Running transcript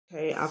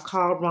Okay, I've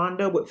called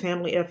Rhonda with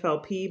Family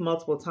FLP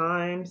multiple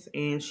times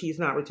and she's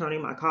not returning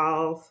my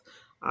calls.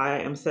 I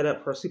am set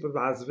up for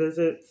supervised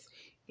visits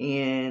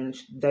and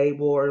they're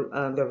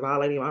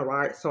violating my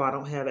rights, so I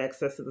don't have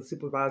access to the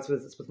supervised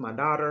visits with my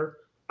daughter.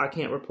 I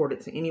can't report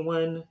it to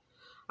anyone.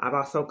 I've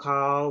also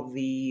called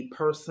the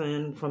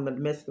person from the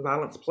domestic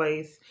violence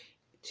place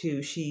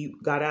she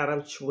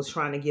was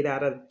trying to get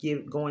out of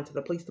going to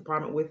the police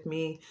department with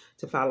me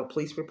to file a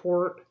police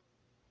report,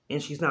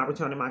 and she's not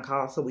returning my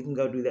call, so we can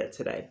go do that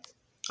today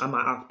on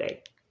my off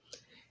day.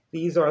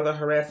 These are the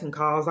harassing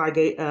calls I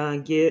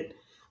get.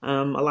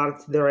 A lot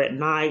of they're at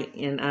night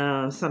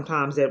and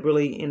sometimes at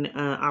really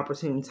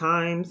inopportune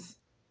times.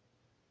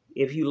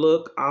 If you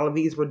look, all of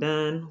these were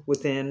done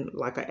within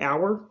like an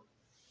hour.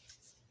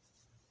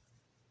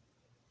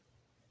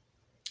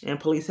 And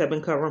police have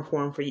been covering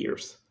for them for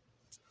years.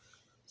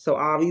 So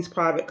all these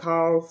private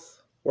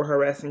calls were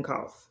harassing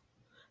calls.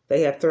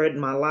 They have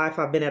threatened my life.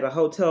 I've been at a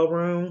hotel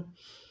room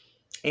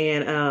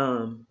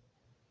and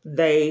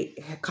they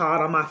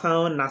called on my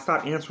phone and I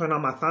stopped answering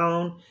on my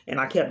phone and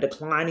I kept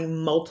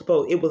declining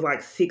multiple. It was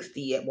like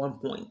 60 at one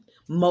point,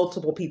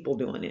 multiple people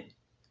doing it.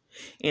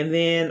 And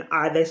then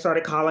they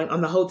started calling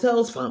on the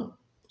hotel's phone.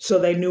 So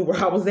they knew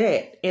where I was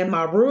at and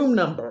my room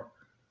number.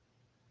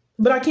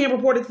 But I can't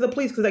report it to the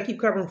police because they keep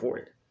covering for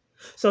it.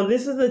 So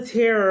this is the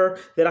terror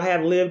that I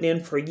have lived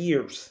in for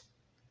years.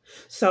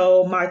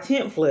 So my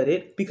tent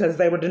flooded because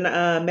they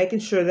were making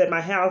sure that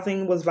my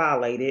housing was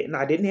violated and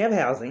I didn't have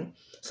housing.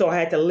 So I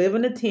had to live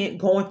in a tent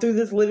going through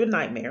this living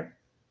nightmare,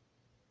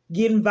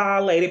 getting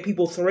violated,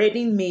 people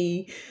threatening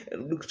me,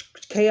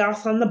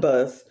 chaos on the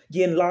bus,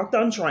 getting locked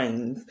on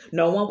trains.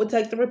 No one would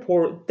take the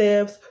report,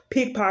 thefts,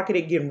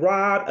 pickpocketed, getting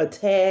robbed,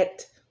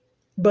 attacked,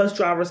 bus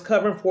drivers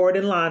covering for it,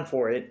 in line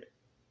for it,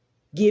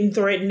 getting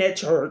threatened at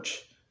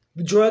church,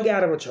 drug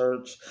out of a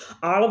church,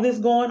 all of this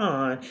going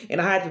on.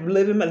 And I had to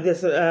live in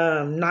this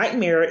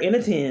nightmare in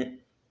a tent,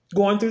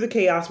 going through the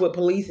chaos with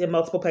police and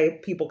multiple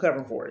people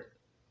covering for it.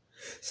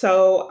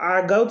 So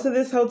I go to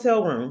this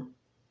hotel room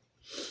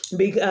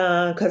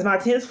because my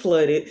tent's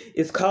flooded.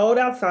 It's cold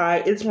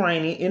outside. It's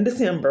raining in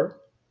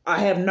December. I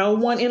have no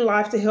one in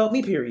life to help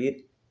me, period.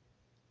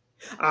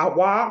 I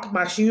walk,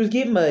 my shoes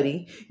get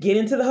muddy, get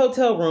into the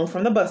hotel room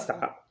from the bus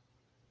stop.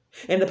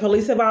 And the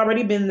police have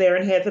already been there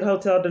and had the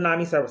hotel deny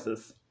me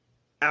services.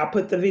 I'll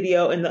put the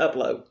video in the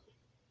upload,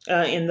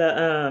 in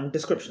the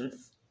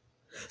descriptions.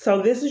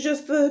 So this is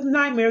just the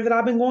nightmare that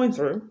I've been going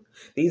through.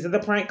 These are the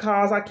prank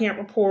calls I can't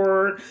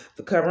report,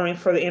 the covering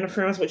for the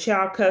interference with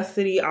child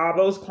custody, all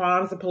those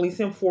crimes the police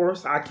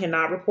enforce. I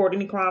cannot report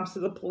any crimes to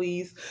the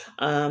police.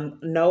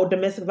 No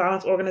domestic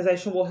violence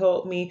organization will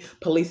help me.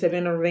 Police have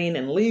intervened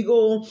in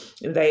legal.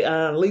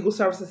 Legal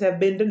services have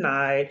been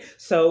denied.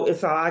 So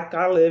it's like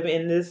I live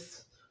in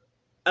this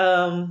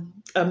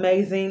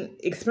amazing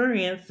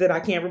experience that I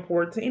can't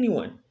report to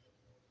anyone.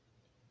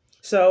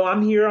 So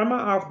I'm here on my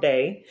off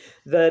day.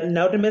 The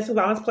no domestic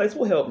violence place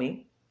will help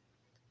me.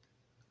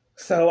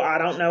 So I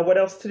don't know what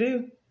else to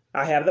do.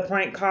 I have the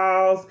prank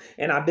calls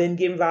and I've been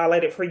getting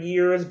violated for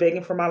years,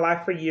 begging for my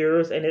life for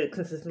years, and it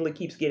consistently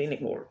keeps getting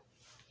ignored.